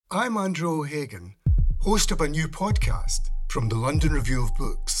I'm Andrew O'Hagan, host of a new podcast from the London Review of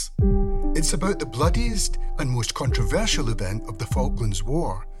Books. It's about the bloodiest and most controversial event of the Falklands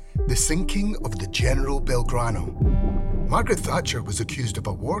War, the sinking of the General Belgrano. Margaret Thatcher was accused of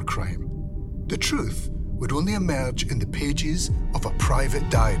a war crime. The truth would only emerge in the pages of a private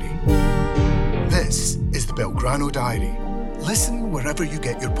diary. This is the Belgrano Diary. Listen wherever you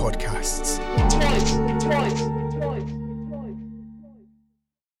get your podcasts. Twice.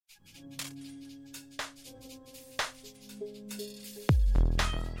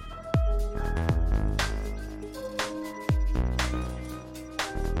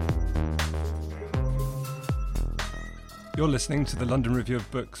 You're listening to the London Review of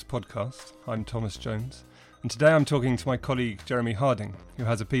Books podcast. I'm Thomas Jones, and today I'm talking to my colleague Jeremy Harding, who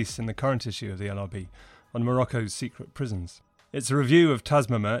has a piece in the current issue of the LRB on Morocco's secret prisons. It's a review of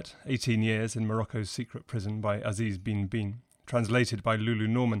Tasmamert, 18 Years in Morocco's Secret Prison by Aziz Bin Bin, translated by Lulu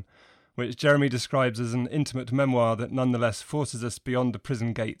Norman, which Jeremy describes as an intimate memoir that nonetheless forces us beyond the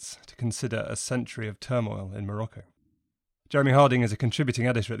prison gates to consider a century of turmoil in Morocco. Jeremy Harding is a contributing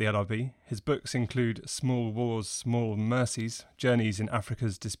editor at the LRB. His books include Small Wars, Small Mercies, Journeys in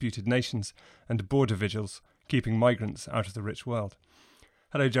Africa's Disputed Nations, and Border Vigils, Keeping Migrants Out of the Rich World.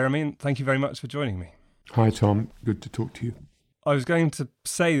 Hello, Jeremy, and thank you very much for joining me. Hi, Tom. Good to talk to you. I was going to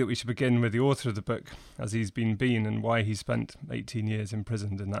say that we should begin with the author of the book, Aziz Bin Bin, and why he spent 18 years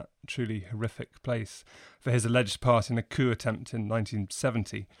imprisoned in that truly horrific place for his alleged part in a coup attempt in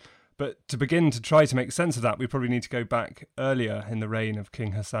 1970. But to begin to try to make sense of that, we probably need to go back earlier in the reign of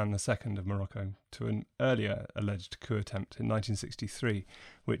King Hassan II of Morocco to an earlier alleged coup attempt in 1963,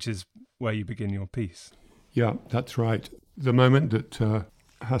 which is where you begin your piece. Yeah, that's right. The moment that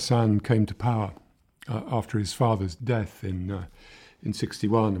Hassan came to power after his father's death in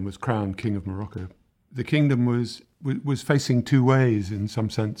 61 and was crowned King of Morocco, the kingdom was facing two ways in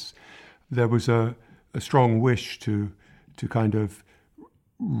some sense. There was a strong wish to kind of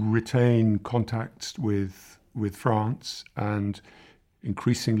retain contacts with France and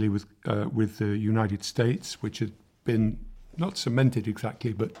increasingly with the United States, which had been not cemented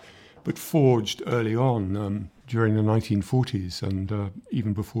exactly, but forged early on during the 1940s and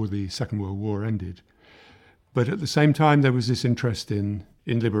even before the Second World War ended. But at the same time, there was this interest in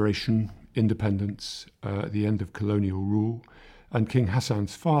liberation, independence, the end of colonial rule, and King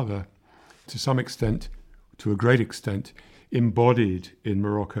Hassan's father, to a great extent, embodied in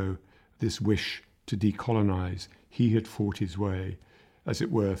Morocco this wish to decolonize. He had fought his way, as it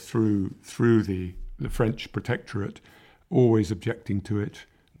were, through the French protectorate, always objecting to it,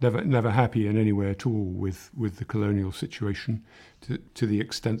 never happy in any way at all with the colonial situation, to the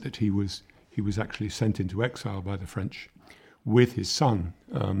extent that he was actually sent into exile by the French with his son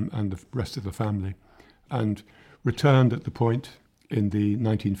and the rest of the family, and returned at the point in the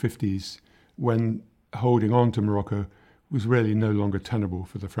 1950s when holding on to Morocco was really no longer tenable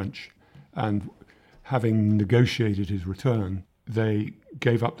for the French. And having negotiated his return, they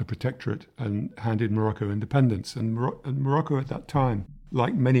gave up the protectorate and handed Morocco independence. And Morocco at that time,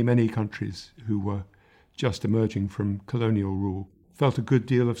 like many, many countries who were just emerging from colonial rule, felt a good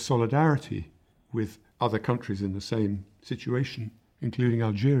deal of solidarity with other countries in the same situation, including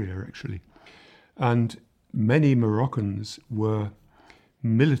Algeria, actually. And many Moroccans were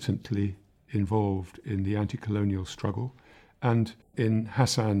militantly involved in the anti-colonial struggle, and in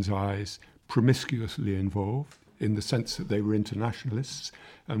Hassan's eyes, promiscuously involved, in the sense that they were internationalists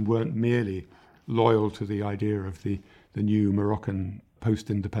and weren't merely loyal to the idea of the new Moroccan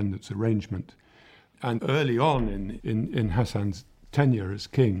post-independence arrangement. And early on in Hassan's tenure as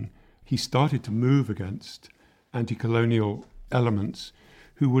king, he started to move against anti-colonial elements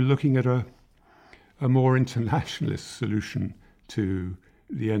who were looking at a more internationalist solution to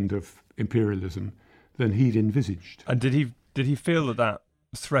the end of imperialism than he'd envisaged. And did he feel that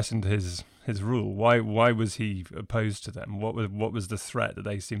threatened his rule? Why was he opposed to them? What was the threat that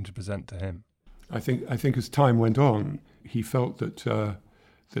they seemed to present to him? I think as time went on, he felt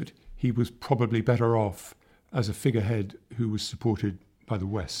that he was probably better off as a figurehead who was supported by the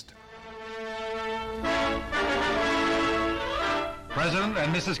West. President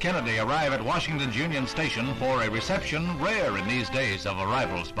and Mrs. Kennedy arrive at Washington's Union Station for a reception rare in these days of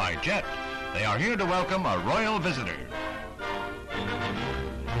arrivals by jet. They are here to welcome a royal visitor.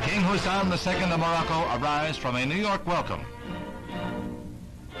 King Hassan II of Morocco arrives from a New York welcome.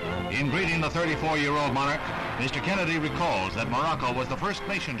 In greeting the 34-year-old monarch, Mr. Kennedy recalls that Morocco was the first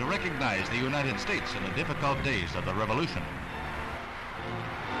nation to recognize the United States in the difficult days of the Revolution.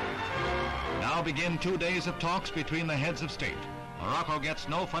 Now begin 2 days of talks between the heads of state. Morocco gets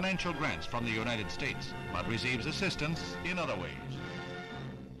no financial grants from the United States, but receives assistance in other ways.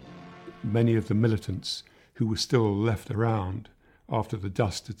 many of the militants who were still left around after the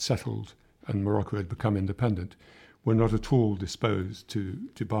dust had settled and Morocco had become independent were not at all disposed to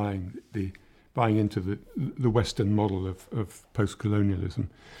buying into the Western model of post-colonialism.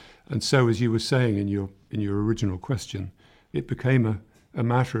 And so, as you were saying in your original question, it became a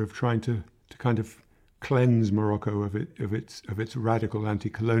matter of trying to kind of cleanse Morocco of its radical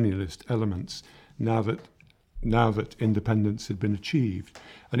anti-colonialist elements now that independence had been achieved.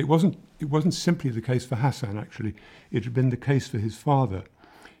 And it wasn't simply the case for Hassan, actually. It had been the case for his father.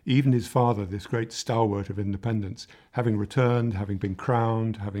 Even his father, this great stalwart of independence, having returned, having been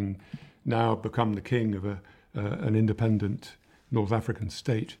crowned, having now become the king of an independent North African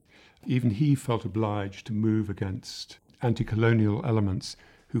state, even he felt obliged to move against anti-colonial elements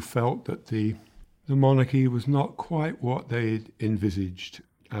who felt that the monarchy was not quite what they'd envisaged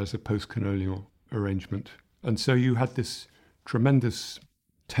as a post-colonial arrangement. And so you had this tremendous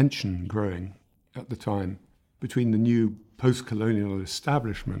tension growing at the time between the new post-colonial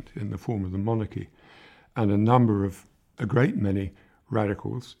establishment in the form of the monarchy and a great many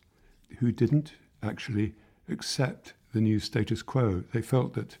radicals who didn't actually accept the new status quo. They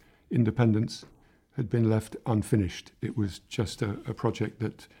felt that independence had been left unfinished. It was just a project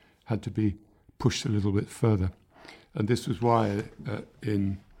that had to be pushed a little bit further. And this was why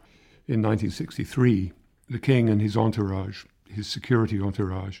in 1963, the king and his entourage, his security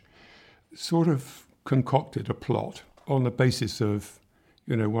entourage, sort of concocted a plot on the basis of,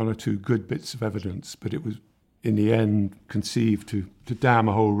 one or two good bits of evidence, but it was in the end conceived to damn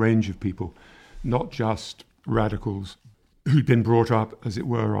a whole range of people, not just radicals who'd been brought up, as it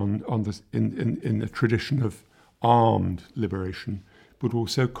were, in the tradition of armed liberation, but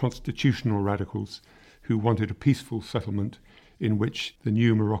also constitutional radicals who wanted a peaceful settlement in which the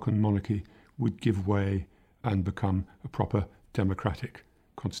new Moroccan monarchy would give way and become a proper democratic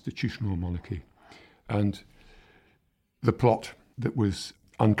constitutional monarchy. And the plot that was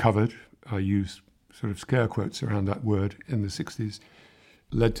uncovered, I use sort of scare quotes around that word, in the 60s,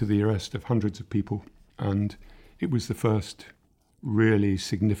 led to the arrest of hundreds of people, and it was the first really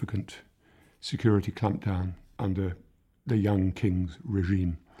significant security clampdown under the young king's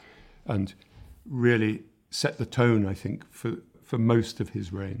regime, and really set the tone, I think, for most of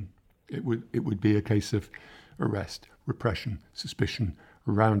his reign. It would be a case of arrest, repression, suspicion,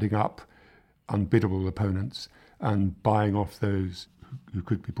 rounding up unbiddable opponents and buying off those who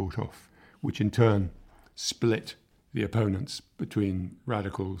could be bought off, which in turn split the opponents between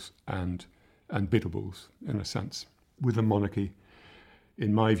radicals and biddables, in a sense, with the monarchy,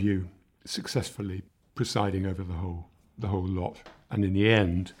 in my view, successfully presiding over the whole lot. And in the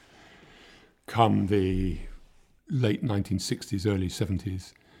end, come the late 1960s, early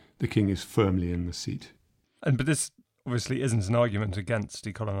 70s, the king is firmly in the seat. But this obviously isn't an argument against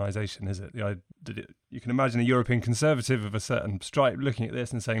decolonisation, is it? You can imagine a European conservative of a certain stripe looking at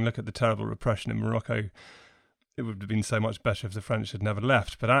this and saying, look at the terrible repression in Morocco. It would have been so much better if the French had never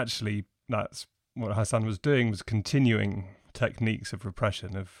left. But actually, that's what Hassan was doing, was continuing techniques of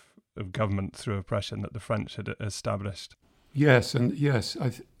repression, of government through oppression that the French had established. Yes,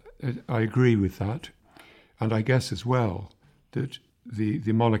 I agree with that. And I guess as well that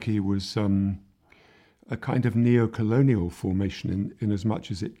the monarchy was a kind of neo-colonial formation in as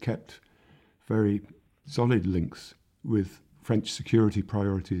much as it kept very solid links with French security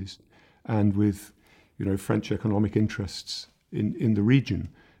priorities and with, French economic interests in the region.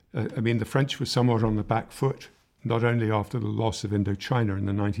 The French were somewhat on the back foot, not only after the loss of Indochina in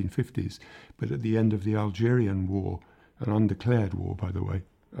the 1950s, but at the end of the Algerian War, an undeclared war, by the way,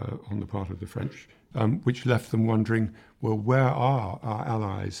 on the part of the French, which left them wondering, well, where are our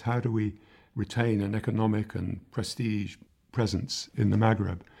allies? How do we retain an economic and prestige presence in the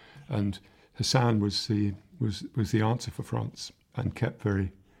Maghreb? And Hassan was the answer for France and kept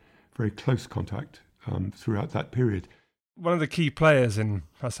very, very close contact throughout that period. One of the key players in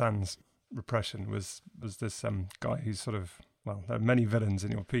Hassan's repression was this guy who's sort of, well, there are many villains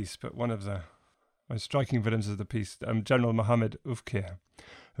in your piece, but one of the most striking villains of the piece, General Mohammed Oufkir,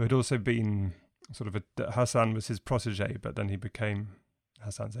 who had also been sort of Hassan was his protege, but then he became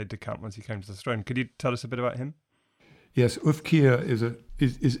Hassan's aide-de-camp once he came to the throne. Could you tell us a bit about him? Yes, Oufkir is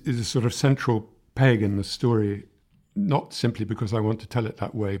a sort of central peg in the story, not simply because I want to tell it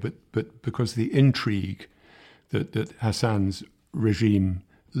that way, but because the intrigue that Hassan's regime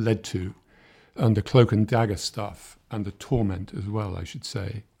led to, and the cloak and dagger stuff, and the torment as well, I should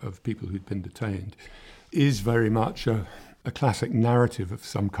say, of people who'd been detained, is very much a classic narrative of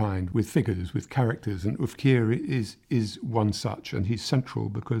some kind, with figures, with characters, and Oufkir is one such, and he's central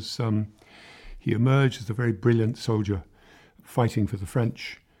because he emerged as a very brilliant soldier fighting for the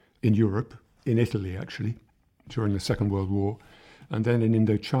French in Europe, in Italy actually, during the Second World War, and then in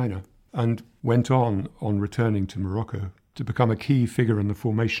Indochina, and went on returning to Morocco to become a key figure in the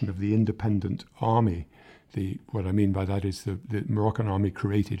formation of the independent army. What I mean by that is the Moroccan army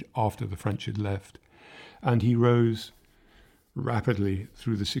created after the French had left. And he rose rapidly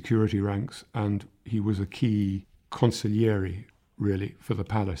through the security ranks, and he was a key consigliere, really, for the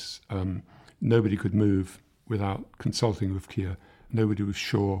palace. Nobody could move without consulting Oufkir. Nobody was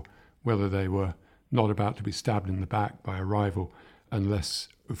sure whether they were not about to be stabbed in the back by a rival unless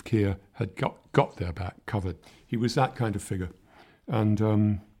Oufkir had got their back covered. He was that kind of figure.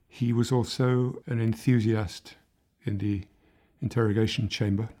 And he was also an enthusiast in the interrogation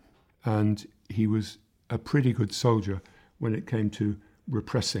chamber, and he was a pretty good soldier when it came to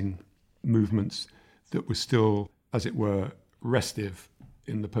repressing movements that were still, as it were, restive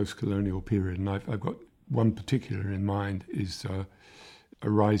in the post-colonial period. And I've got one particular in mind, is a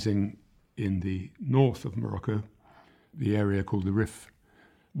rising in the north of Morocco, the area called the Rif,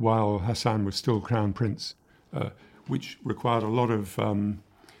 while Hassan was still crown prince, which required a lot of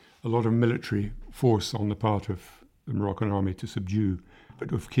military force on the part of the Moroccan army to subdue. But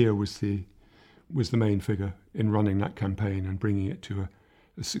Oufkir was the main figure in running that campaign and bringing it to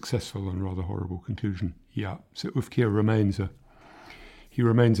a successful and rather horrible conclusion. Yeah, so Oufkir remains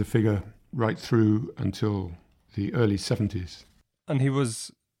a figure right through until the early 70s. And he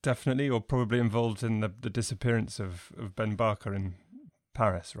was definitely or probably involved in the disappearance of Ben Barka in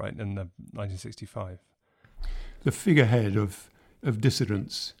Paris, right, in the 1965. The figurehead of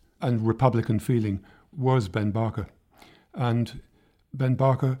dissidents and Republican feeling was Ben Barka. And Ben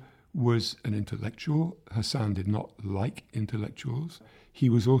Barka was an intellectual. Hassan did not like intellectuals. He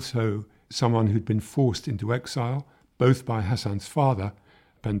was also someone who'd been forced into exile, both by Hassan's father.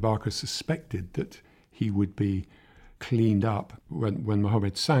 Ben Barka suspected that he would be cleaned up when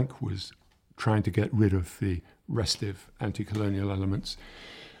Mohammed sank, was trying to get rid of the restive anti-colonial elements.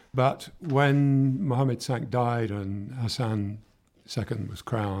 But when Mohammed sank died and Hassan II was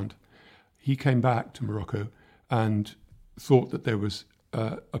crowned, he came back to Morocco and thought that there was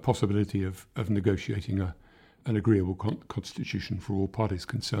a possibility of negotiating an agreeable constitution for all parties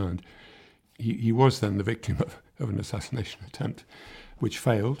concerned. He was then the victim of an assassination attempt, which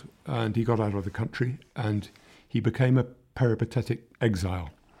failed, and he got out of the country, and he became a peripatetic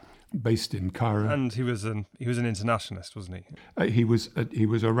exile based in Cairo. And he was an internationalist, wasn't he? He was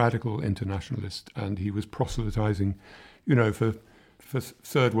a radical internationalist, and he was proselytizing, for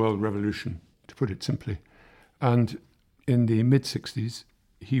Third World Revolution, to put it simply. And in the mid-60s,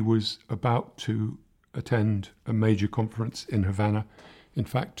 he was about to attend a major conference in Havana, in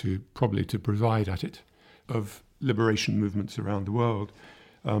fact, probably to preside at it, of liberation movements around the world.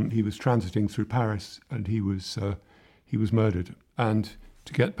 He was transiting through Paris, and he was murdered. And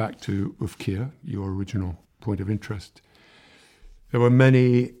to get back to Oufkir, your original point of interest, there were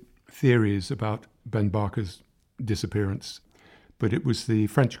many theories about Ben Barka's disappearance, but it was the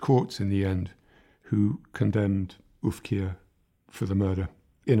French courts in the end who condemned Oufkir for the murder.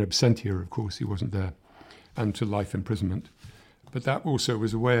 In absentia, of course, he wasn't there, and to life imprisonment. But that also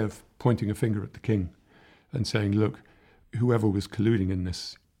was a way of pointing a finger at the king and saying, look, whoever was colluding in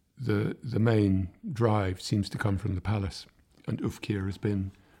this, the main drive seems to come from the palace, and Oufkir has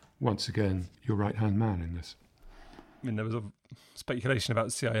been, once again, your right-hand man in this. I mean, there was a speculation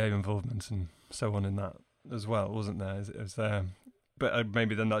about CIA involvement and so on in that as well, wasn't there? Is there? But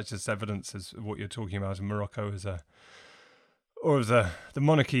maybe then that's just evidence as what you're talking about in Morocco as the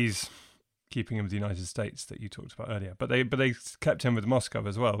monarchy's keeping him with the United States that you talked about earlier. But they kept him with Moscow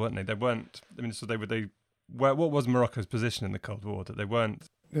as well, weren't they? They weren't. I mean, so they were. What was Morocco's position in the Cold War? That they weren't.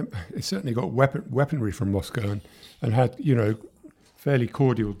 It certainly got weaponry from Moscow and had fairly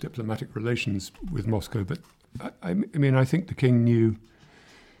cordial diplomatic relations with Moscow. But I mean, I think the king knew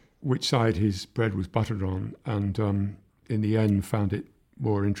which side his bread was buttered on, and in the end found it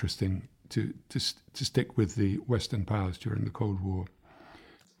more interesting to stick with the Western powers during the Cold War.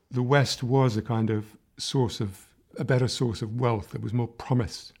 The West was a kind of a better source of wealth. There was more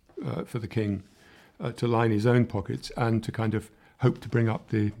promise for the king to line his own pockets and to kind of hope to bring up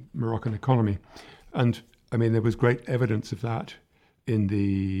the Moroccan economy. And I mean, there was great evidence of that in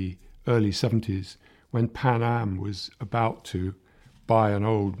the early 70s when Pan Am was about to buy an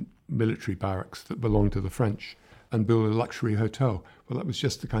old military barracks that belonged to the French and build a luxury hotel. Well, that was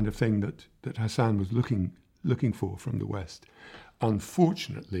just the kind of thing that Hassan was looking for from the West.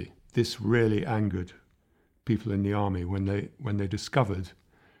 Unfortunately, this really angered people in the army when they discovered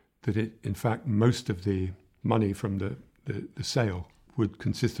that in fact, most of the money from the sale would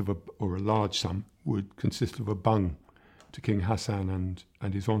consist of a large sum would consist of a bung to King Hassan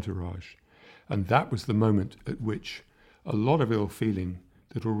and his entourage. And that was the moment at which a lot of ill feeling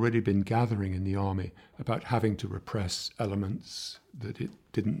that had already been gathering in the army about having to repress elements that it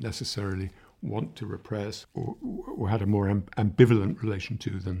didn't necessarily want to repress or had a more ambivalent relation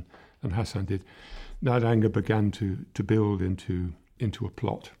to than Hassan did. That anger began to build into a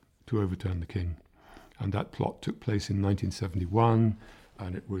plot to overturn the king. And that plot took place in 1971,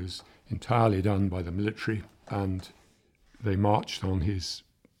 and it was entirely done by the military, and they marched on his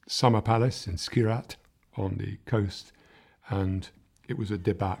summer palace in Skhirat on the coast, and it was a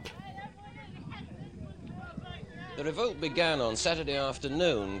debacle. The revolt began on Saturday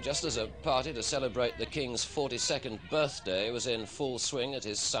afternoon, just as a party to celebrate the king's 42nd birthday was in full swing at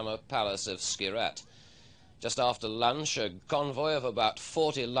his summer palace of Skhirat. Just after lunch, a convoy of about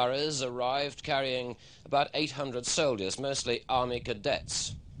 40 lorries arrived carrying about 800 soldiers, mostly army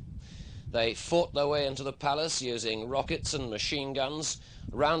cadets. They fought their way into the palace using rockets and machine guns,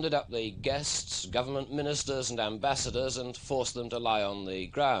 rounded up the guests, government ministers and ambassadors, and forced them to lie on the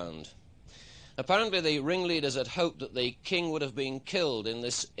ground. Apparently the ringleaders had hoped that the king would have been killed in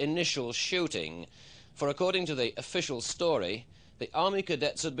this initial shooting, for according to the official story, the army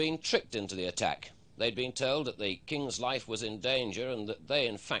cadets had been tricked into the attack. They'd been told that the king's life was in danger and that they,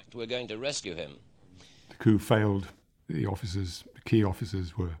 in fact, were going to rescue him. The coup failed. The key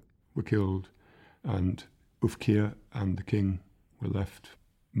officers were killed, and Ufkir and the king were left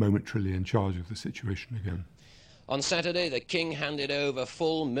momentarily in charge of the situation again. On Saturday, the king handed over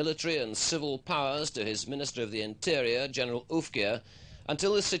full military and civil powers to his Minister of the Interior, General Ufkir,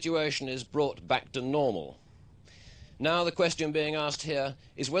 until the situation is brought back to normal. Now the question being asked here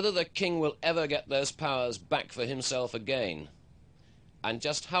is whether the king will ever get those powers back for himself again, and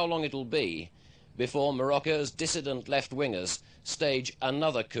just how long it'll be before Morocco's dissident left-wingers stage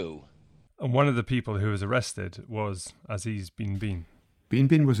another coup. And one of the people who was arrested was Aziz Bin Bin. Bin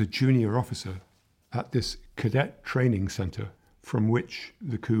Bin was a junior officer at this cadet training centre from which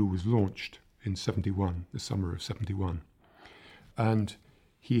the coup was launched in 71, the summer of 71. And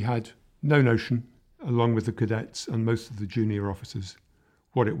he had no notion, along with the cadets and most of the junior officers,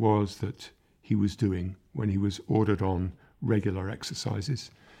 what it was that he was doing when he was ordered on regular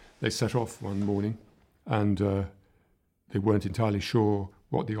exercises. They set off one morning and they weren't entirely sure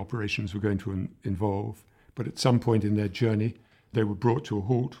what the operations were going to involve, but at some point in their journey they were brought to a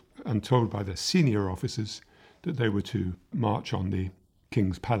halt and told by their senior officers that they were to march on the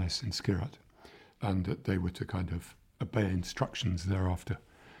King's Palace in Skhirat and that they were to kind of obey instructions thereafter.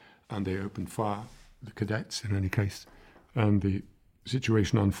 And they opened fire, the cadets in any case, and the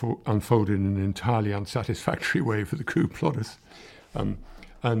situation unfolded in an entirely unsatisfactory way for the coup plotters, and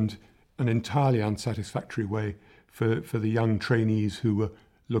an entirely unsatisfactory way for the young trainees who were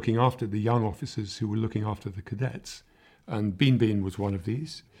looking after the young officers who were looking after the cadets. And Bin Bin was one of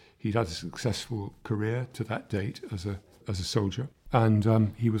these. He'd had a successful career to that date as a soldier,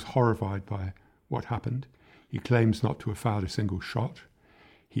 and he was horrified by what happened. He claims not to have fired a single shot.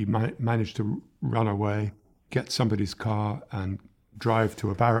 He managed to run away, get somebody's car and drive to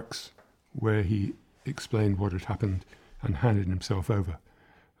a barracks where he explained what had happened and handed himself over.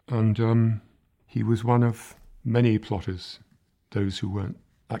 And he was one of many plotters, those who weren't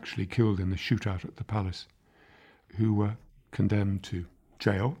actually killed in the shootout at the palace, who were condemned to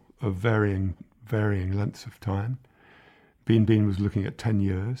jail of varying lengths of time. Bin Bin was looking at 10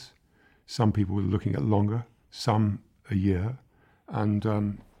 years. Some people were looking at longer, some a year.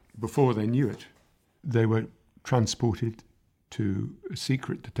 And before they knew it, they were transported to a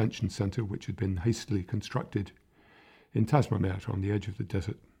secret detention centre which had been hastily constructed in Tasmamert on the edge of the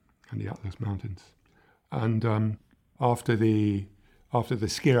desert and the Atlas Mountains. And after the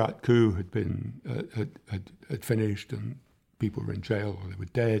Skhirat coup had been had finished and people were in jail or they were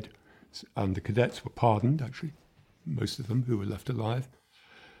dead, and the cadets were pardoned, actually, most of them who were left alive,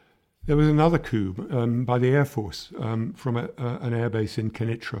 there was another coup by the Air Force from an airbase in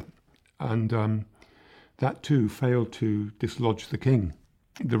Kenitra, and that too failed to dislodge the king.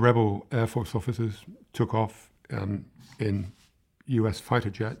 The rebel Air Force officers took off in US fighter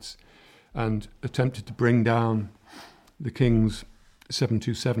jets and attempted to bring down the king's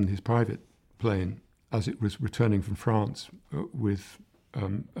 727, his private plane, as it was returning from France with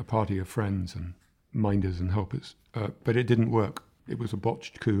a party of friends and minders and helpers. But it didn't work. It was a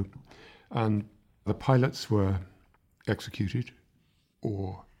botched coup. And the pilots were executed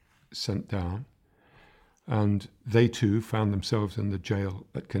or sent down. And they too found themselves in the jail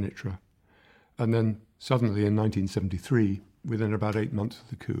at Kenitra. And then suddenly in 1973, within about 8 months of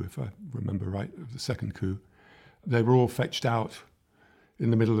the coup, if I remember right, of the second coup, they were all fetched out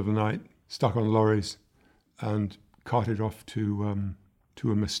in the middle of the night, stuck on lorries and carted off to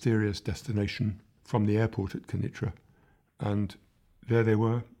a mysterious destination from the airport at Kenitra. And there they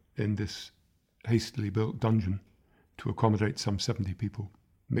were in this hastily built dungeon to accommodate some 70 people,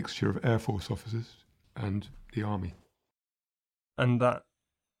 mixture of Air Force officers and the army. And that,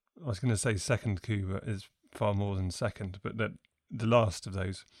 I was going to say second coup, but is far more than second, but that the last of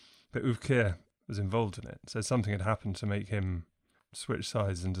those, but Oufkir was involved in it. So something had happened to make him switch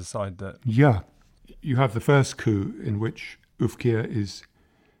sides and decide that... Yeah, you have the first coup in which Oufkir is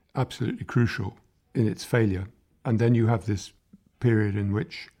absolutely crucial in its failure. And then you have this period in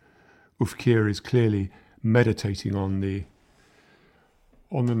which Oufkir is clearly meditating on the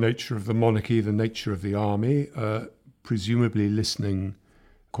nature of the monarchy, the nature of the army, presumably listening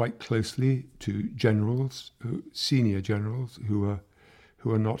quite closely to generals, senior generals, who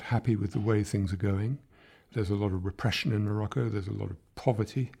are not happy with the way things are going. There's a lot of repression in Morocco. There's a lot of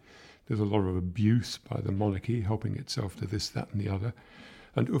poverty. There's a lot of abuse by the monarchy, helping itself to this, that, and the other.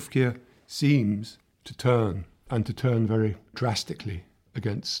 And Oufkir seems to turn very drastically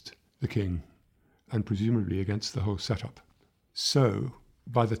against the king, and presumably against the whole setup. So,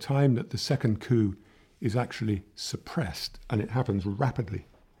 by the time that the second coup is actually suppressed, and it happens rapidly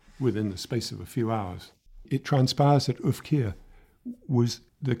within the space of a few hours, it transpires that Oufkir was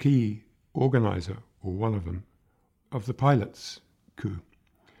the key organizer, or one of them, of the pilots' coup,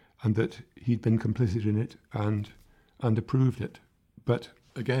 and that he'd been complicit in it and approved it. But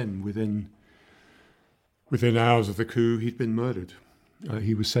again, within hours of the coup, he'd been murdered.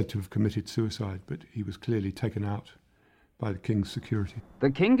 He was said to have committed suicide, but he was clearly taken out by the king's security. The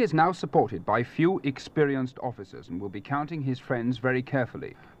king is now supported by few experienced officers and will be counting his friends very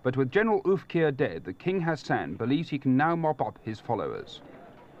carefully. But with General Oufkir dead, the King Hassan believes he can now mop up his followers.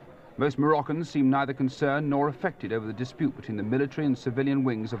 Most Moroccans seem neither concerned nor affected over the dispute between the military and civilian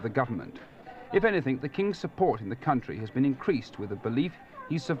wings of the government. If anything, the king's support in the country has been increased with the belief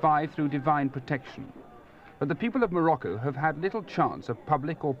he survived through divine protection. But the people of Morocco have had little chance of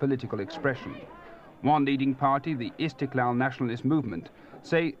public or political expression. One leading party, the Istiklal nationalist movement,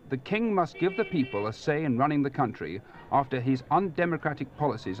 say the king must give the people a say in running the country after his undemocratic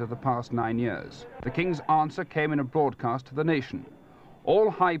policies of the past 9 years. The king's answer came in a broadcast to the nation.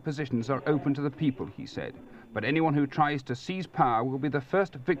 All high positions are open to the people, he said, but anyone who tries to seize power will be the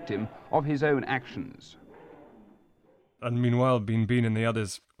first victim of his own actions. And meanwhile, Bin Bin and the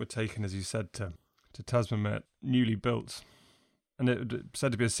others were taken, as you said, to Tasmamet, newly built. And it was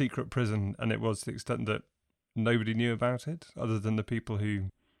said to be a secret prison, and it was to the extent that nobody knew about it, other than the people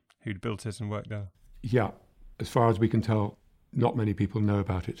who'd built it and worked there. Yeah, as far as we can tell, not many people know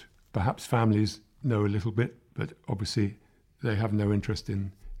about it. Perhaps families know a little bit, but obviously they have no interest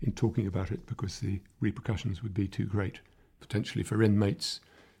in talking about it because the repercussions would be too great, potentially for inmates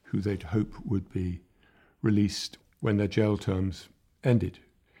who they'd hope would be released when their jail terms ended.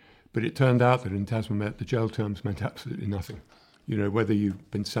 But it turned out that in Tasmamet, the jail terms meant absolutely nothing. You know, whether you've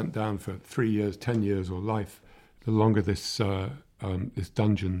been sent down for 3 years, 10 years, or life, the longer this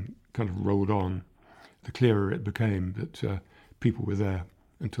dungeon kind of rolled on, the clearer it became that people were there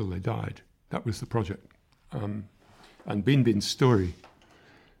until they died. That was the project. And Bin Bin's story,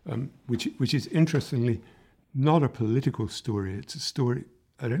 which is interestingly not a political story. It's a story.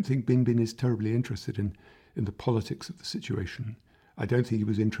 I don't think Bin Bin is terribly interested in the politics of the situation. I don't think he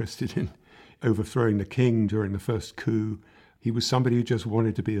was interested in overthrowing the king during the first coup. He was somebody who just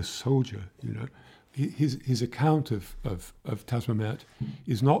wanted to be a soldier, you know. His account of Tasmamet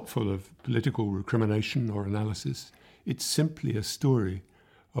is not full of political recrimination or analysis. It's simply a story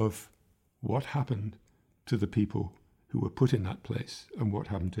of what happened to the people who were put in that place and what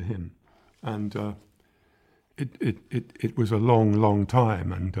happened to him. And it was a long, long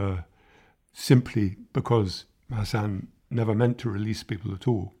time. And simply because Hassan never meant to release people at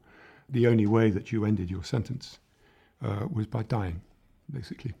all, the only way that you ended your sentence was by dying,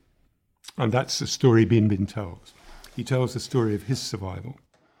 basically. And that's the story Bin Bin tells. He tells the story of his survival,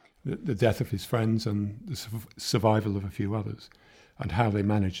 the death of his friends and the survival of a few others, and how they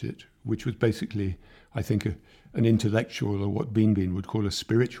managed it, which was basically, I think, an intellectual, or what Bin Bin would call a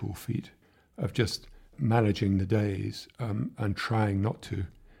spiritual feat, of just managing the days and trying not to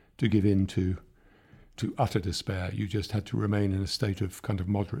give in to utter despair. You just had to remain in a state of kind of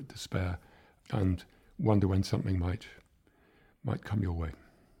moderate despair and wonder when something might come your way.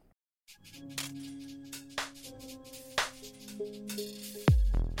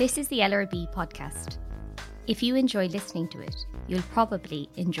 This is the LRB podcast. If you enjoy listening to it, you'll probably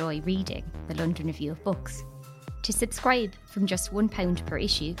enjoy reading the London Review of Books. To subscribe from just £1 per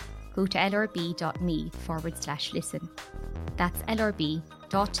issue, go to lrb.me/listen. That's lrb.me/listen.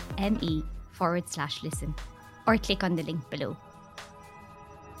 or click on the link below.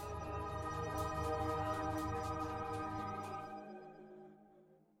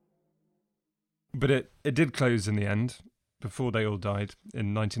 But it did close in the end, before they all died,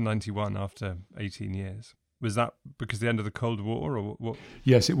 in 1991 after 18 years. Was that because of the end of the Cold War, or what?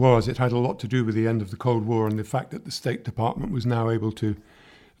 Yes, it was. It had a lot to do with the end of the Cold War and the fact that the State Department was now able to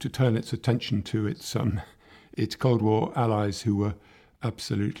turn its attention to its Cold War allies, who were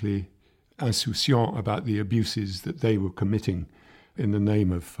absolutely insouciant about the abuses that they were committing in the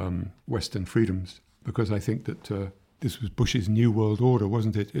name of Western freedoms. Because I think that this was Bush's New World Order,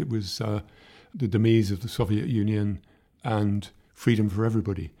 wasn't it? It was the demise of the Soviet Union and freedom for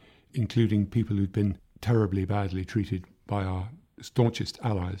everybody, including people who'd been terribly badly treated by our staunchest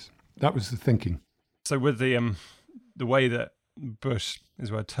allies. That was the thinking. So with the way that Bush,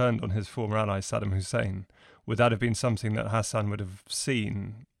 his word, turned on his former ally Saddam Hussein, would that have been something that Hassan would have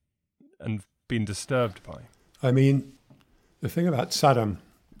seen and been disturbed by? I mean, the thing about Saddam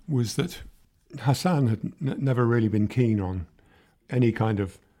was that Hassan had never really been keen on any kind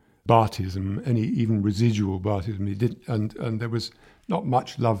of Ba'athism, any even residual Ba'athism. He did, and there was not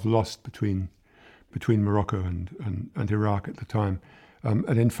much love lost between Morocco and Iraq at the time.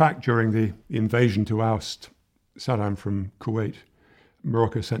 And in fact, during the invasion to oust Saddam from Kuwait,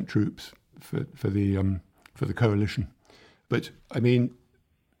 Morocco sent troops for the coalition. But I mean,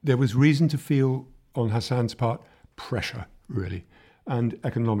 there was reason to feel on Hassan's part pressure, really, and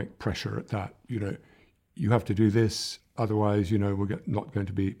economic pressure at that. You know, you have to do this, otherwise, you know, we're not going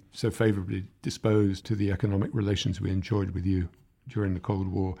to be so favourably disposed to the economic relations we enjoyed with you during the Cold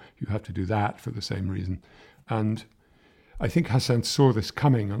War. You have to do that for the same reason. And I think Hassan saw this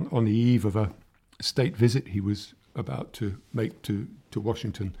coming on the eve of a state visit he was about to make to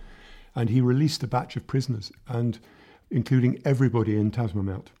Washington. And he released a batch of prisoners, and including everybody in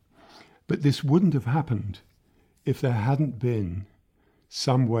Tazmamelt. But this wouldn't have happened if there hadn't been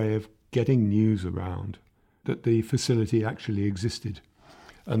some way of getting news around that the facility actually existed.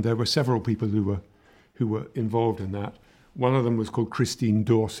 And there were several people who were involved in that. One of them was called Christine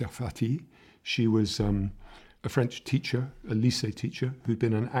Dor-Serfati. She was a French teacher, a lycée teacher, who'd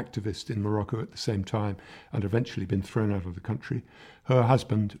been an activist in Morocco at the same time and eventually been thrown out of the country. Her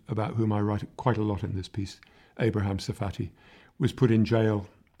husband, about whom I write quite a lot in this piece, Abraham Serfati, was put in jail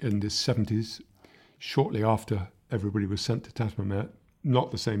in the 70s, shortly after everybody was sent to Tazmamelt,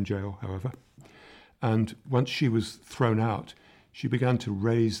 not the same jail, however. And once she was thrown out, she began to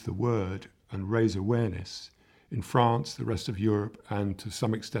raise the word and raise awareness in France, the rest of Europe, and to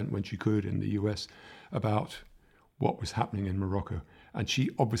some extent, when she could, in the US, about what was happening in Morocco. And she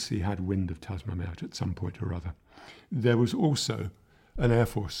obviously had wind of Tazmamelt at some point or other. There was also an Air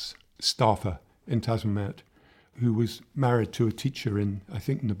Force staffer in Tazmamelt who was married to a teacher in, I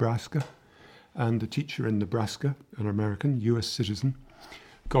think, Nebraska. And the teacher in Nebraska, an American, US citizen,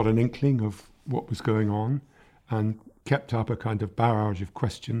 got an inkling of what was going on and kept up a kind of barrage of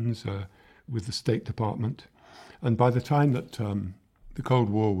questions with the State Department. And by the time that the Cold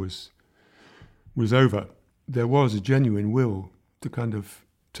War was over, there was a genuine will to kind of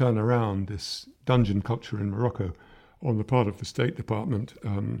turn around this dungeon culture in Morocco on the part of the State Department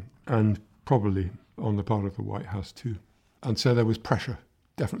and probably on the part of the White House too. And so there was pressure,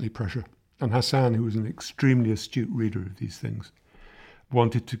 definitely pressure. And Hassan, who was an extremely astute reader of these things,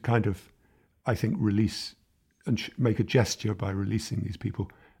 wanted to kind of, I think, release and make a gesture by releasing these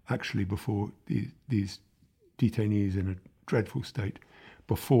people actually before these detainees in a dreadful state,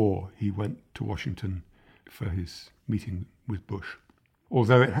 before he went to Washington for his meeting with Bush.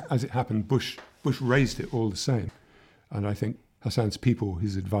 Although, as it happened, Bush raised it all the same. And I think Hassan's people,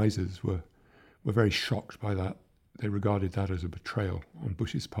 his advisors, were very shocked by that. They regarded that as a betrayal on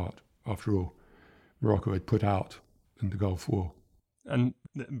Bush's part. After all, Morocco had put out in the Gulf War. And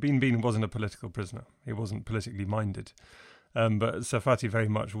Bin wasn't a political prisoner. He wasn't politically minded. But Serfati very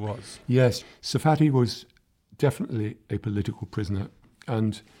much was. Yes, Serfati was definitely a political prisoner.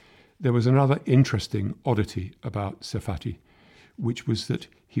 And there was another interesting oddity about Serfati, which was that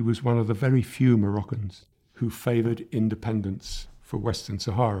he was one of the very few Moroccans who favoured independence for Western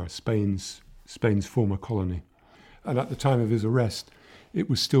Sahara, Spain's former colony. And at the time of his arrest, it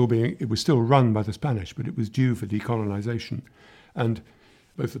was still run by the Spanish, but it was due for decolonization. And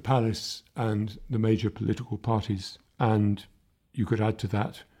both the palace and the major political parties, and you could add to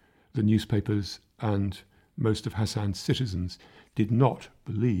that the newspapers and most of Hassan's citizens, did not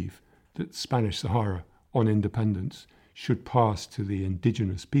believe that Spanish Sahara on independence should pass to the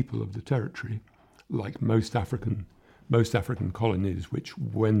indigenous people of the territory, like most African colonies, which,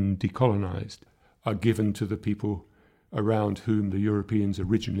 when decolonized, are given to the people around whom the Europeans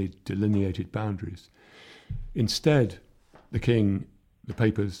originally delineated boundaries. Instead, the king, the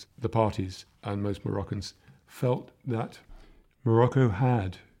papers, the parties, and most Moroccans felt that Morocco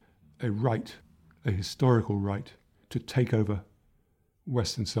had a right, a historical right, to take over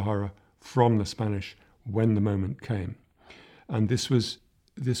Western Sahara from the Spanish when the moment came. And this was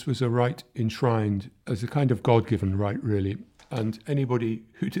a right enshrined as a kind of God-given right, really. And anybody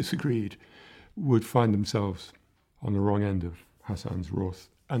who disagreed would find themselves on the wrong end of Hassan's wrath.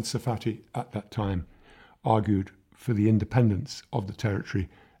 And Safati, at that time, argued for the independence of the territory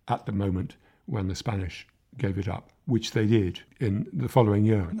at the moment when the Spanish gave it up, which they did in the following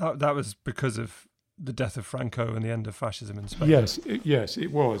year. That was because of the death of Franco and the end of fascism in Spain. Yes,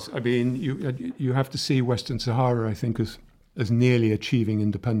 it was. I mean, you have to see Western Sahara, I think, as nearly achieving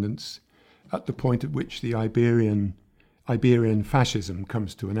independence at the point at which the Iberian fascism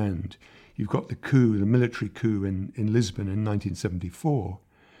comes to an end. You've got the military coup in Lisbon in 1974,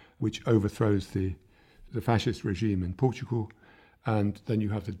 which overthrows the fascist regime in Portugal, and then you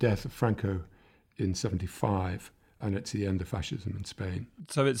have the death of Franco in 75, and it's the end of fascism in Spain.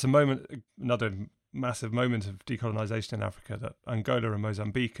 So it's another massive moment of decolonisation in Africa, that Angola and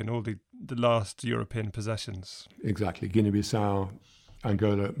Mozambique and all the last European possessions. Exactly. Guinea-Bissau,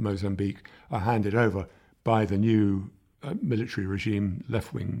 Angola, Mozambique are handed over by the new military regime,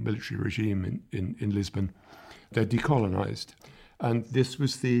 left-wing military regime in Lisbon. They're decolonised. And this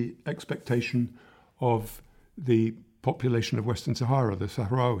was the expectation of the population of Western Sahara, the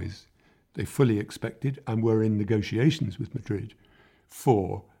Sahrawis. They fully expected and were in negotiations with Madrid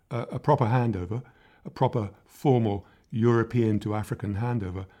for a proper handover, a proper formal European to African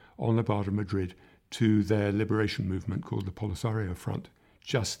handover on the part of Madrid to their liberation movement called the Polisario Front,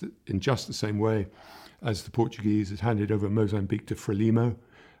 in just the same way as the Portuguese had handed over Mozambique to Frelimo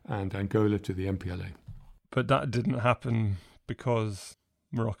and Angola to the MPLA. But that didn't happen because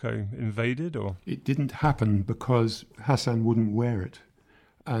Morocco invaded, or? It didn't happen because Hassan wouldn't wear it,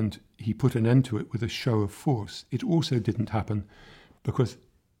 and he put an end to it with a show of force. It also didn't happen because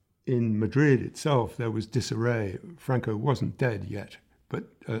in Madrid itself there was disarray. Franco wasn't dead yet, but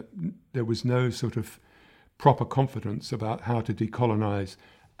there was no sort of proper confidence about how to decolonize,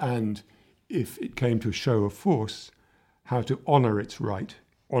 and if it came to a show of force, how to honour its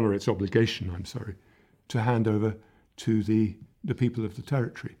obligation, to hand over to the people of the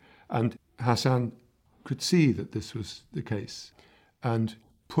territory. And Hassan could see that this was the case and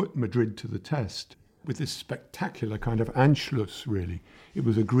put Madrid to the test with this spectacular kind of Anschluss, really. It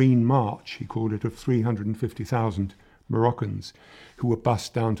was a green march, he called it, of 350,000 Moroccans who were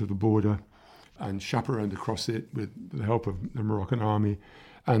bussed down to the border and chaperoned across it with the help of the Moroccan army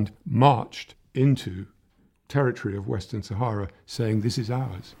and marched into territory of Western Sahara saying, this is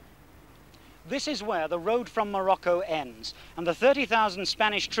ours. This is where the road from Morocco ends, and the 30,000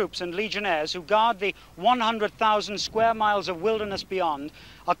 Spanish troops and legionnaires who guard the 100,000 square miles of wilderness beyond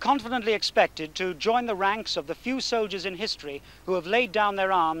are confidently expected to join the ranks of the few soldiers in history who have laid down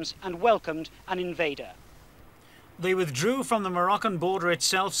their arms and welcomed an invader. They withdrew from the Moroccan border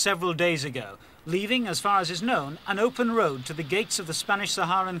itself several days ago, leaving, as far as is known, an open road to the gates of the Spanish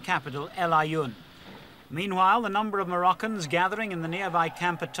Saharan capital, El Ayoun. Meanwhile, the number of Moroccans gathering in the nearby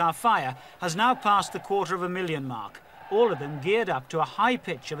camp at Tarfaya has now passed the 250,000 mark, all of them geared up to a high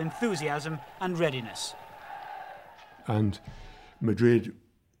pitch of enthusiasm and readiness. And Madrid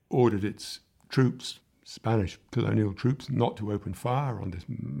ordered its troops, Spanish colonial troops, not to open fire on this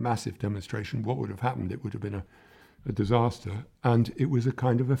massive demonstration. What would have happened? It would have been a disaster. And it was a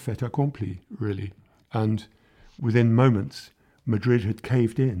kind of a fait accompli, really. And within moments, Madrid had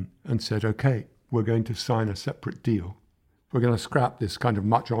caved in and said, OK, we're going to sign a separate deal. We're going to scrap this kind of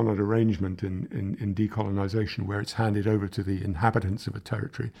much-honoured arrangement in decolonisation where it's handed over to the inhabitants of a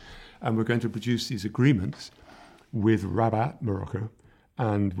territory. And we're going to produce these agreements with Rabat, Morocco,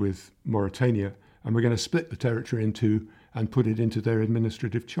 and with Mauritania. And we're going to split the territory in two and put it into their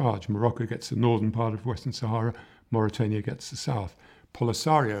administrative charge. Morocco gets the northern part of Western Sahara, Mauritania gets the south.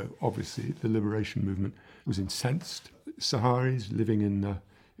 Polisario, obviously, the liberation movement, was incensed. Saharis living in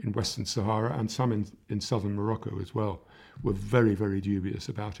Western Sahara and some in southern Morocco as well were very, very dubious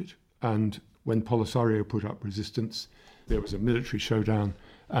about it. And when Polisario put up resistance, there was a military showdown,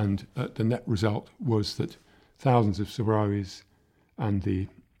 and the net result was that thousands of Sahrawis and the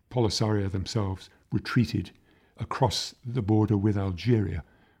Polisario themselves retreated across the border with Algeria,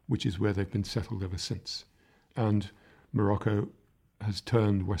 which is where they've been settled ever since. And Morocco has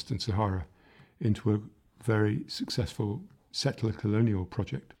turned Western Sahara into a very successful settler colonial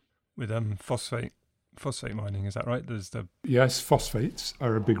project. With phosphate mining, is that right? Yes, phosphates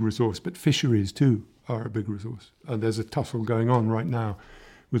are a big resource, but fisheries too are a big resource. And there's a tussle going on right now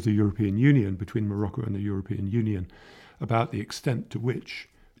with the European Union, between Morocco and the European Union, about the extent to which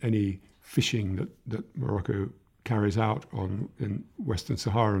any fishing that Morocco carries out in Western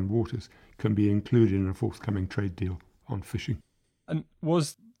Saharan waters can be included in a forthcoming trade deal on fishing. And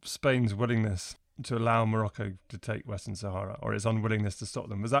was Spain's willingness to allow Morocco to take Western Sahara, or its unwillingness to stop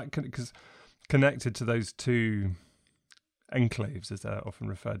them, was that connected to those two enclaves, as they're often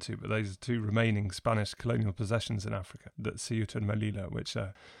referred to, but those two remaining Spanish colonial possessions in Africa, that Ceuta and Melilla, which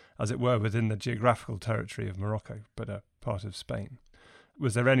are, as it were, within the geographical territory of Morocco, but are part of Spain?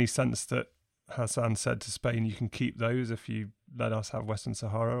 Was there any sense that Hassan said to Spain, you can keep those if you let us have Western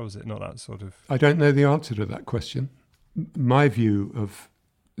Sahara, or was it not that sort of... I don't know the answer to that question. My view of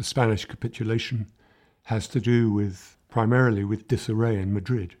the Spanish capitulation has to do primarily with disarray in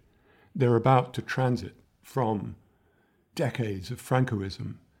Madrid. They're about to transit from decades of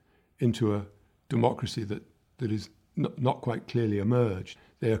Francoism into a democracy that is not quite clearly emerged.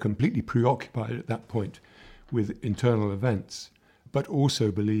 They are completely preoccupied at that point with internal events, but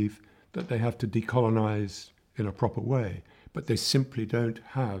also believe that they have to decolonize in a proper way. But they simply don't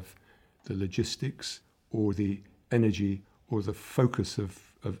have the logistics or the energy or the focus of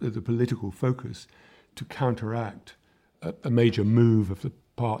the political focus to counteract a major move of the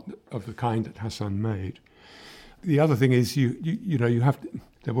part of the kind that Hassan made. The other thing is,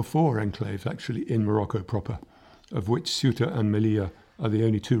 there were 4 enclaves actually in Morocco proper, of which Ceuta and Melilla are the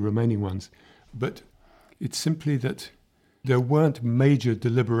only 2 remaining ones. But it's simply that there weren't major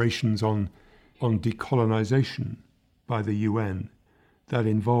deliberations on decolonization by the UN that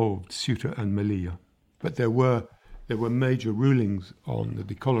involved Ceuta and Melilla. But there were major rulings on the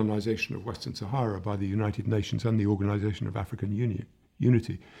decolonization of Western Sahara by the United Nations and the Organization of African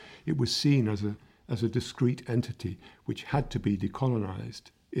Unity. It was seen as a discrete entity which had to be decolonized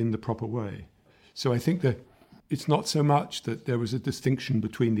in the proper way. So I think that it's not so much that there was a distinction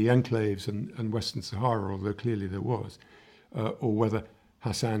between the enclaves and Western Sahara, although clearly there was, or whether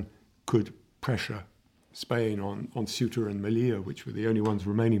Hassan could pressure Spain on Ceuta and Melilla, which were the only ones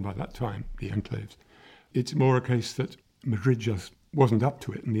remaining by that time, the enclaves. It's more a case that Madrid just wasn't up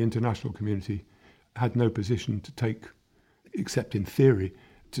to it, and the international community had no position to take, except in theory,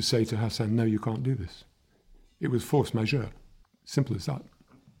 to say to Hassan, no, you can't do this. It was force majeure. Simple as that.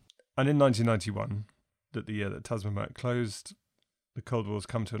 And in 1991, the year that Tasman closed, the Cold War's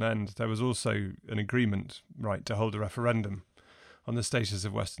come to an end, there was also an agreement, to hold a referendum on the status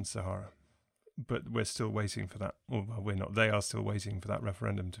of Western Sahara. But we're still waiting for that. Well, we're not. They are still waiting for that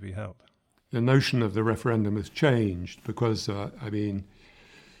referendum to be held. The notion of the referendum has changed because, the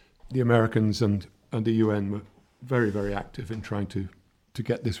Americans and the UN were very, very active in trying to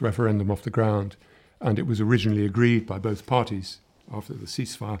get this referendum off the ground. And it was originally agreed by both parties after the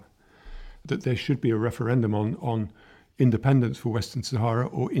ceasefire that there should be a referendum on independence for Western Sahara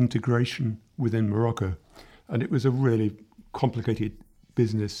or integration within Morocco. And it was a really complicated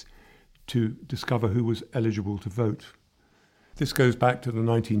business to discover who was eligible to vote. This goes back to the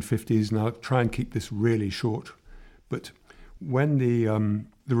 1950s, and I'll try and keep this really short. But when the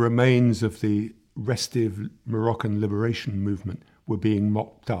remains of the restive Moroccan liberation movement were being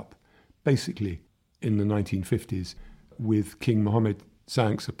mopped up, basically in the 1950s, with King Mohammed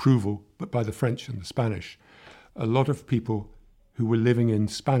V's approval, but by the French and the Spanish, a lot of people who were living in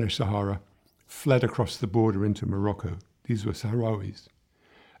Spanish Sahara fled across the border into Morocco. These were Sahrawis.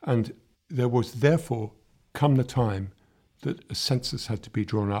 And there was therefore, come the time that a census had to be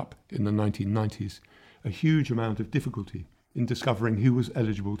drawn up in the 1990s, a huge amount of difficulty in discovering who was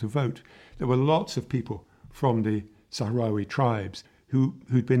eligible to vote. There were lots of people from the Sahrawi tribes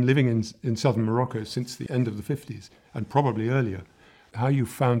who'd been living in southern Morocco since the end of the 50s, and probably earlier. How you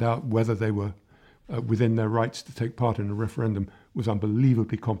found out whether they were within their rights to take part in a referendum was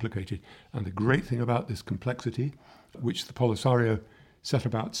unbelievably complicated. And the great thing about this complexity, which the Polisario set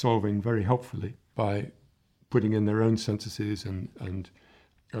about solving very helpfully by putting in their own censuses and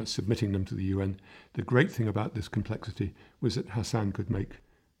submitting them to the UN, the great thing about this complexity was that Hassan could make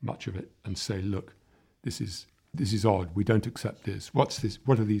much of it and say, look, this is odd, we don't accept this. What's this?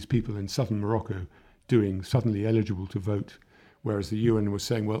 What are these people in southern Morocco doing, suddenly eligible to vote? Whereas the UN was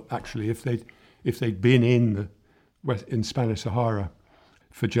saying, well, actually, if they'd been in Spanish Sahara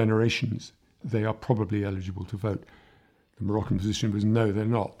for generations, they are probably eligible to vote. The Moroccan position was no, they're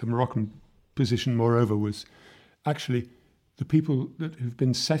not. The Moroccan position, moreover, was actually the people that have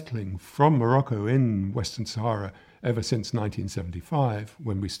been settling from Morocco in Western Sahara ever since 1975,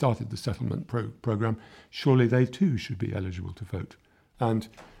 when we started the settlement program, surely they too should be eligible to vote. And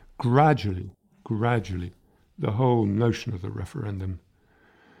gradually, the whole notion of the referendum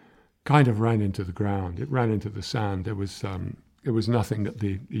kind of ran into the ground. It ran into the sand. There was There was nothing that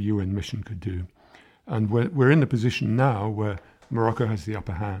the UN mission could do. And we're in the position now where Morocco has the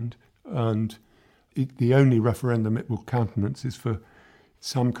upper hand, and the only referendum it will countenance is for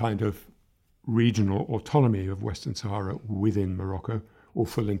some kind of regional autonomy of Western Sahara within Morocco, or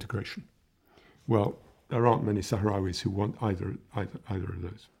full integration. Well, there aren't many Sahrawis who want either of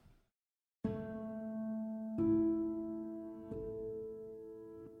those.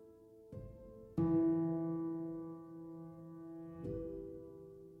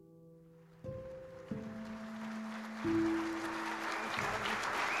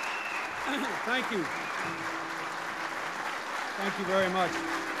 Thank you. Thank you very much.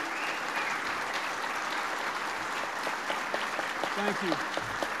 Thank you.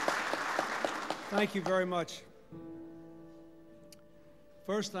 Thank you very much.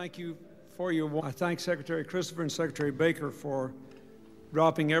 First, thank you for your... I thank Secretary Christopher and Secretary Baker for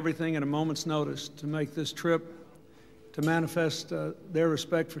dropping everything at a moment's notice to make this trip, to manifest their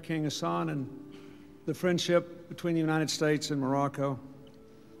respect for King Hassan and the friendship between the United States and Morocco.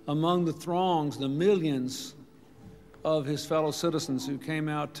 Among the throngs, the millions of his fellow citizens who came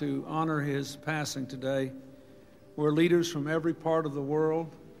out to honor his passing today were leaders from every part of the world,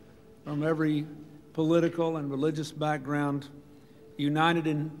 from every political and religious background, united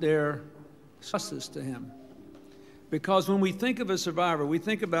in their justice to him. Because when we think of a survivor, we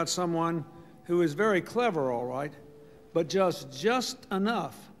think about someone who is very clever, all right, but just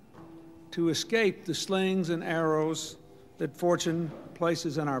enough to escape the slings and arrows that fortune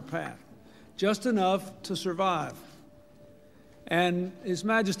places in our path. Just enough to survive. And His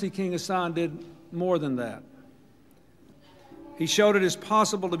Majesty King Hassan did more than that. He showed it is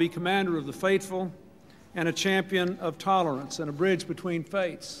possible to be commander of the faithful and a champion of tolerance and a bridge between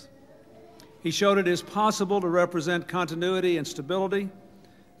faiths. He showed it is possible to represent continuity and stability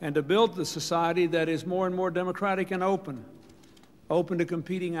and to build the society that is more and more democratic and open to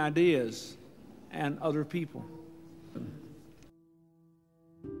competing ideas and other people.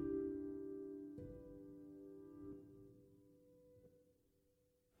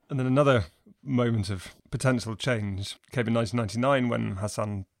 And then another moment of potential change came in 1999 when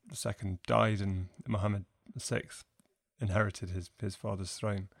Hassan II died and Mohammed VI inherited his father's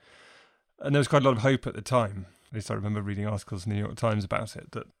throne. And there was quite a lot of hope at the time. At least I remember reading articles in the New York Times about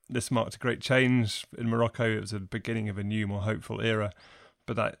it, that this marked a great change in Morocco. It was the beginning of a new, more hopeful era.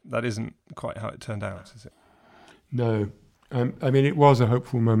 But that isn't quite how it turned out, is it? No. I mean, it was a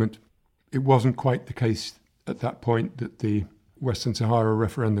hopeful moment. It wasn't quite the case at that point that the Western Sahara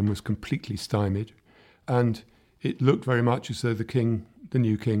referendum was completely stymied, and it looked very much as though the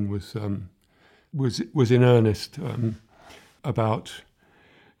new king, was in earnest about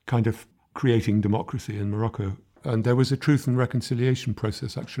kind of creating democracy in Morocco. And there was a truth and reconciliation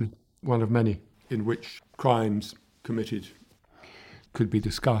process, actually, one of many, in which crimes committed could be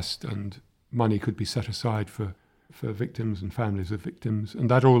discussed and money could be set aside for victims and families of victims,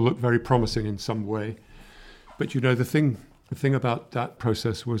 and that all looked very promising in some way. But you know, the thing about that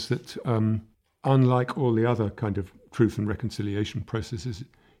process was that, unlike all the other kind of truth and reconciliation processes,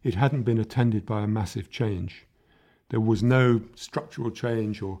 it hadn't been attended by a massive change. There was no structural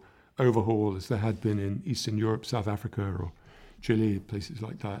change or overhaul as there had been in Eastern Europe, South Africa, or Chile, places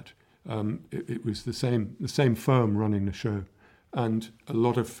like that. It was the same firm running the show, and a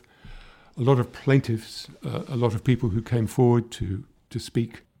lot of plaintiffs, a lot of people who came forward to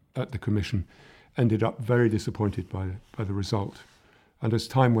speak at the commission, ended up very disappointed by the result. And as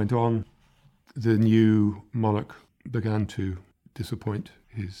time went on, the new monarch began to disappoint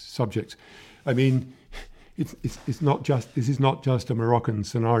his subjects. I mean, this is not just a Moroccan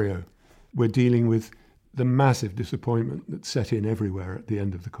scenario. We're dealing with the massive disappointment that set in everywhere at the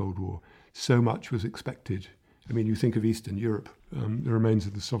end of the Cold War. So much was expected. I mean, you think of Eastern Europe, the remains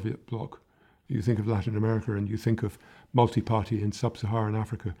of the Soviet bloc. You think of Latin America, and you think of multi-party in sub-Saharan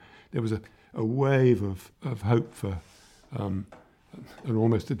Africa. There was a wave of hope for, and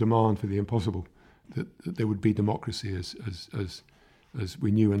almost a demand for the impossible, that there would be democracy as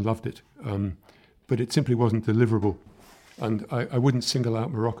we knew and loved it. But it simply wasn't deliverable. And I wouldn't single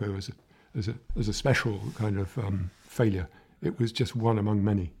out Morocco as a special kind of failure. It was just one among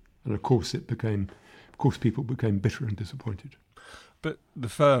many. And of course people became bitter and disappointed. But the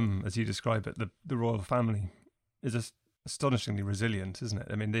firm, as you describe it, the royal family, is astonishingly resilient, isn't it?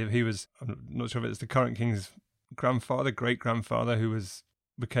 I mean, I'm not sure if it's the current king's great-grandfather, who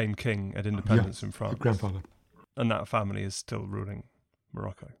became king at independence from France. Grandfather. And that family is still ruling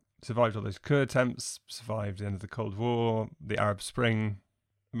Morocco. Survived all those coup attempts, survived the end of the Cold War, the Arab Spring.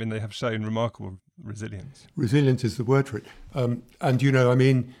 I mean, they have shown remarkable resilience. Resilience is the word for it. And, you know, I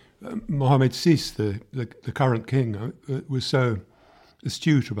mean, Mohammed VI, the current king, was so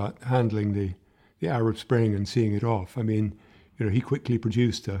astute about handling the Arab Spring and seeing it off. I mean, he quickly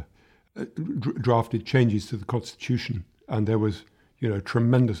produced drafted changes to the constitution, and there was,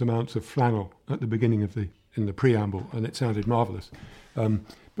 tremendous amounts of flannel at the beginning in the preamble, and it sounded marvelous.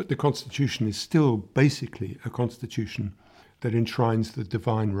 But the constitution is still basically a constitution that enshrines the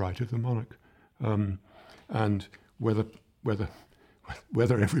divine right of the monarch, and whether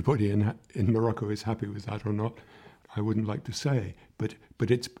everybody in Morocco is happy with that or not, I wouldn't like to say. But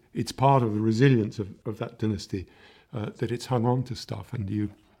it's part of the resilience of that dynasty that it's hung on to stuff, and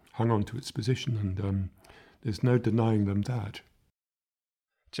you hung on to its position, and there's no denying them that.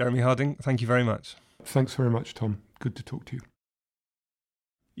 Jeremy Harding, thank you very much. Thanks very much, Tom. Good to talk to you.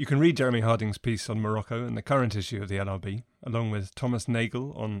 You can read Jeremy Harding's piece on Morocco in the current issue of the LRB, along with Thomas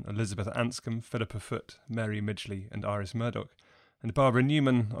Nagel on Elizabeth Anscombe, Philippa Foot, Mary Midgley and Iris Murdoch, and Barbara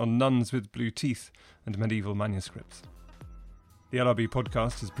Newman on nuns with blue teeth and medieval manuscripts. The LRB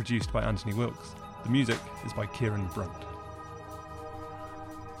podcast is produced by Anthony Wilkes. The music is by Kieran Brunt.